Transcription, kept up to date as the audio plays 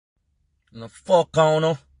No fuck on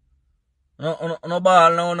no. No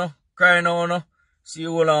ball now no. Cry now no. See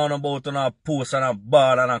all on about on a post and a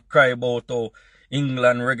ball and a cry about how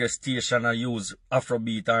England reggae station and use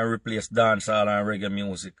Afrobeat and replace dancehall and reggae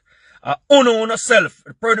music. Uno self,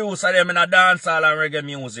 the producer them in a dancehall and reggae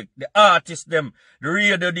music, the artist them, the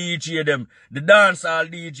radio DJ them, the dancehall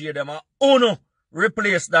DJ them, uno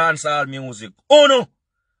replace dancehall music. Uno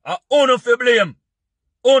fi blame.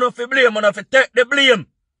 Uno fi blame, uno fi take the blame.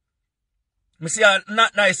 Me see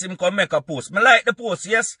Notnice him come make a post. Me like the post,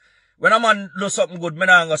 yes. When a man do something good, me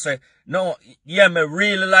not gonna say, no, yeah, me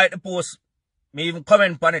really like the post. Me even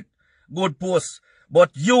comment on it. Good post.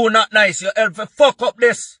 But you Notnice, you help to fuck up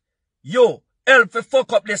this. You help to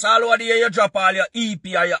fuck up this. All over the year you drop all your EP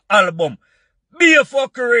or your album. Be a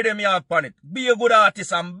fucker rhythm you have on it. Be a good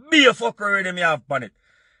artist and be a fucker rhythm you have on it.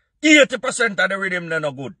 80% of the rhythm they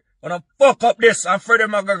no good. Wanna fuck up this and Freddie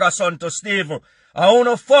McGregor son to Steve. I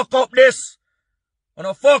wanna fuck up this.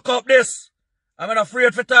 Wanna fuck up this. I'm not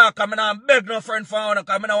afraid to talk. I'm not beg no friend for honor.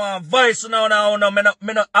 I'm not want voice now.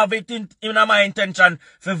 Me not have it in my intention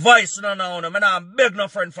for voice now. I'm not beg no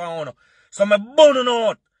friend for honor. So me bone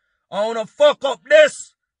out. I wanna fuck up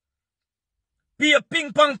this. Be a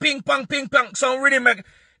ping pong. So really make.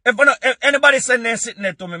 If anybody send them sitting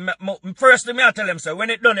there to me, first me I tell them say when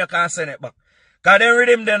it done you can't send it back. Cause them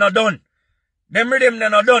rhythm they not done. Them rhythm they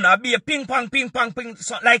not done. I be a ping pong,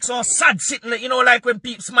 so, like some sad sitting, you know, like when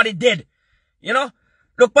somebody dead. You know?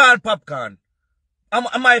 Look on Popcaan.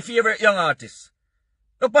 I'm my favorite young artist.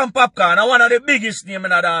 Look on Popcaan. I'm one of the biggest name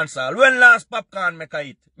in the dancehall. When last Popcaan make a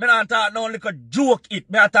hit? Me not talk no like a joke hit.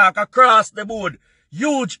 Me talk across the board.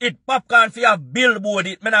 Huge hit. Popcaan fi have billboard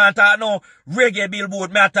hit. Me not talk no reggae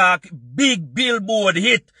billboard. Me talk big billboard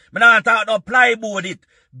hit. Me not talk no plyboard hit.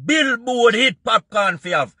 Billboard hit Popcaan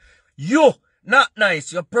fi have. You,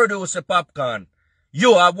 Notnice, you produce a Popcaan.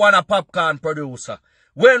 You are one a Popcaan producer.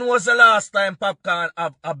 When was the last time Popcaan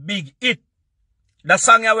have a big hit? The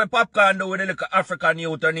song where Popcaan do with the little African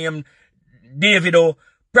youth named Davido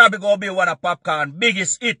probably gonna be one of Popcaan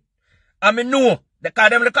biggest hit. And me know, because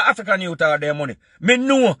them little African youth are their money. Me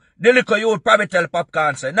know the little youth probably tell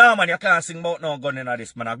Popcaan say, nah man, you can't sing about no gun in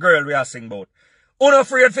this man. A girl we are sing about.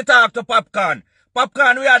 Unafraid to talk to Popcaan.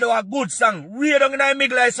 Popcaan, we do a good song. Read down in the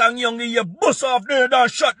middle song, young, you bust off there,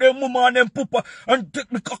 and shot them mama and them papa, and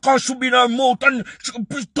take me cock and should be in her mouth, and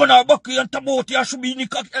turn her back and about here, should be in the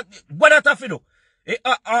cock. What that have to do?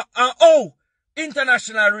 Oh,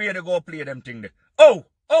 international radio go play them thing there. Oh,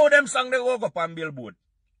 them song they go up on Billboard.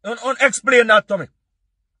 Explain that to me.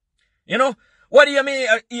 You know? What do you mean,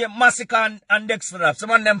 Massacre and Dexter?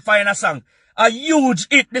 Some of them find a song. A huge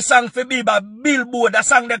hit, the song for Billboard, the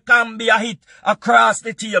song that can be a hit across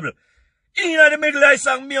the table. In the middle of the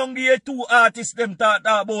song, me and the two artists them talk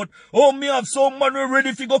about, oh, me have some man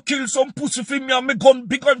ready to go kill some pussy for me and me gun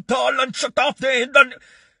big and tall and shut off the head and...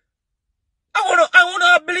 I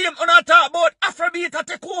wanna blame, wanna talk about Afrobeat to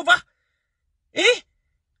take over. Eh?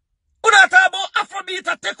 Wanna talk about Afrobeat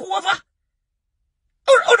to take over?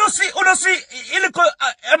 Wanna see,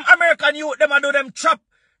 American youth, them a do them trap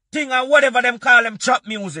thing and whatever them call them trap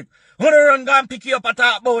music. Wanna run go and pick you up and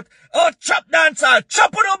talk about, oh, trap dancer,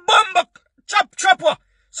 trap on a bumbuck, trap.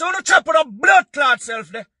 So wanna trap on a blood clot self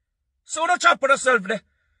there. So wanna trap on yourself there.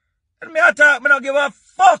 And me a talk, me not give a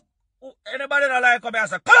fuck. Anybody that like come here and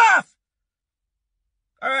say, cut off!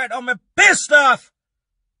 Alright, I'm pissed off.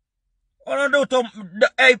 What I do to,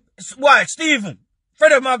 hey, why, Stephen,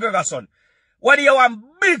 Freddie McGregor son. What do you want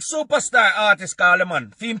big superstar artist call the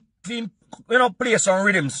man? Film, you know, play some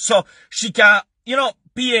rhythms so she can, you know,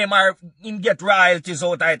 PM or get royalties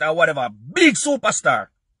out of it or whatever. Big superstar.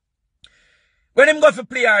 When him go for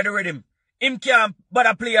play her the rhythm, him can't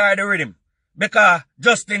bother play her the rhythm because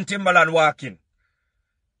Justin Timberland walk in.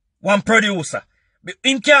 One producer.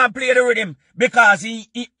 Him can't play the rhythm because he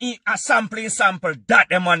a sample that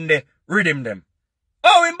them on the rhythm them.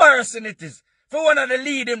 How embarrassing it is for one of the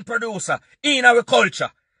leading producer in our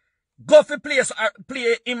culture. Go for play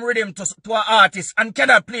him rhythm to an artist and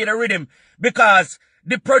cannot play the rhythm because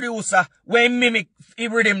the producer when mimic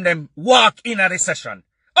him rhythm them walk in at the session.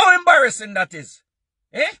 How embarrassing that is.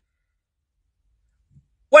 Eh?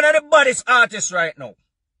 One of the baddest artists right now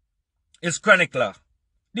is Chronicler.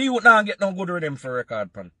 The youth now get no good rhythm for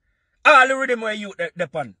record pan. All the rhythm where you the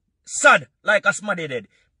pan. Sad like a smaddy dead.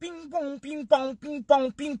 Ping pong, ping pong, ping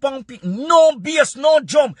pong, ping pong, ping. No bass, no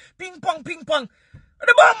drum. Ping pong, ping pong.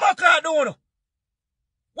 The bomb clock don't know.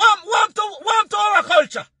 Want to our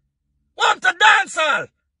culture. Want to dance all.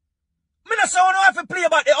 Me not say I don't have to play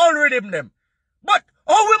about the old rhythm them. But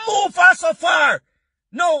how we move fast so far?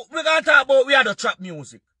 No, we gonna talk about we have the trap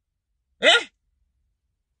music. Eh?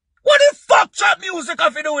 What the fuck trap music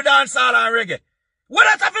have to do with dancehall and reggae? What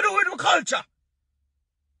that have to do with culture?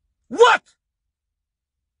 What?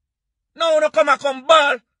 No, no come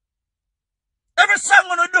ball. Every song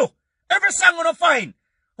gonna do, every song gonna find.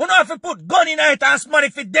 You know if you put gun in it and somebody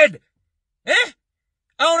if it dead. Eh?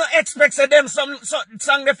 I don't expect them some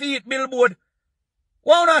song they feet billboard.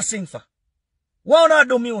 What not sing for? What not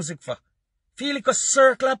do music for? Feel like a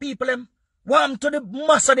circle of people them? Warm to the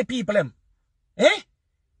mass of the people them? Eh?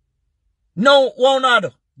 No, what not do?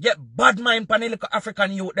 Get bad mind pan the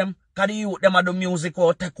African youth them, cause the youth them a do music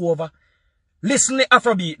or take over. Listen to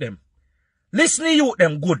Afrobeat them. Listen to youth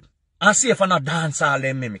them good. And see if I not dance all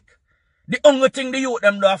them mimic. The only thing the youth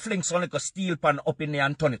them do a fling some like a steel pan up in there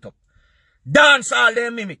and turn it up. Dance all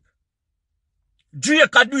them mimic.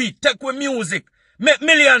 Drake a do it, take with music, make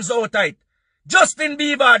millions out of it. Justin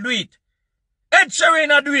Bieber do it. Ed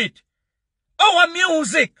Sheeran a do it. Our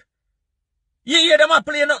music. You hear them a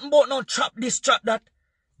play nothing but no trap this, trap that.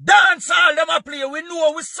 Dance all them a play, we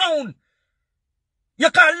know we sound. You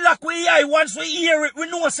can't lock we eye once we hear it, we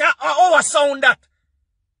know say our sound that.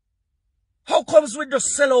 How comes we just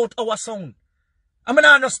sell out our sound? I mean,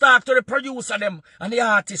 I just talk to the producer them and the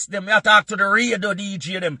artist them. I talk to the radio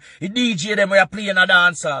DJ them. The DJ them we are playing a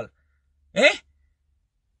dance hall. Eh?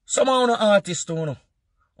 Some of the artists too, no.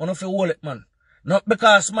 I don't feel it, man. Not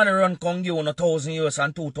because man run come give 1,000 years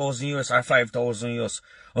and 2,000 years or 5,000 years.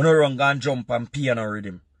 I don't run and jump and piano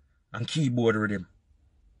rhythm and keyboard rhythm.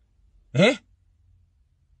 Eh?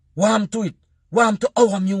 Warm to it. Warm to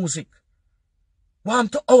our music. Warm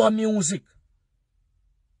to our music.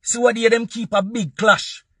 See what they them keep a big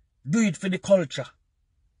clash. Do it for the culture.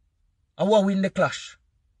 And what win the clash?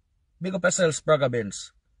 Big up yourself, Sprague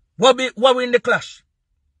Benz. What win the clash?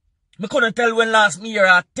 Me couldn't tell when last me hear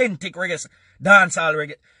authentic reggae, dancehall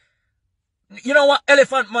reggae. You know what?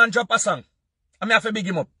 Elephant Man drop a song. I have to big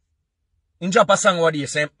him up. In drop a song what he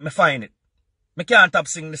say, me find it. Me can't stop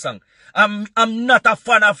sing the song. I'm not a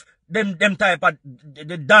fan of them type of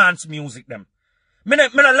the dance music them. Me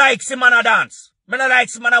not like see man a dance. Me not like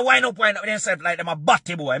see man a wind up themselves like them a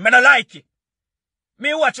batty boy. Me not like it.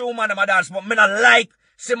 Me watch a woman them a dance, but me not like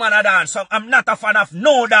see man a dance. So I'm not a fan of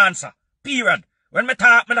no dancer. Period. When me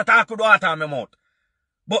not talk with water in my mouth.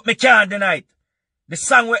 But me can't deny it. The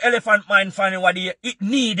song with Elephant Man finding what it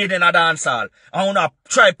needed in a dance hall. I wanna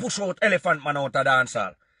try push out Elephant Man out of dance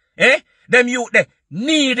hall. Eh? Them youth they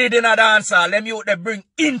needed in a dance hall. Them youth they bring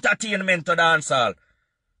entertainment to dance hall.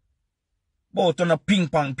 But on a ping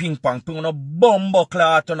pong, on a bumbo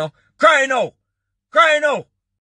clot, on a cry now. Cry now.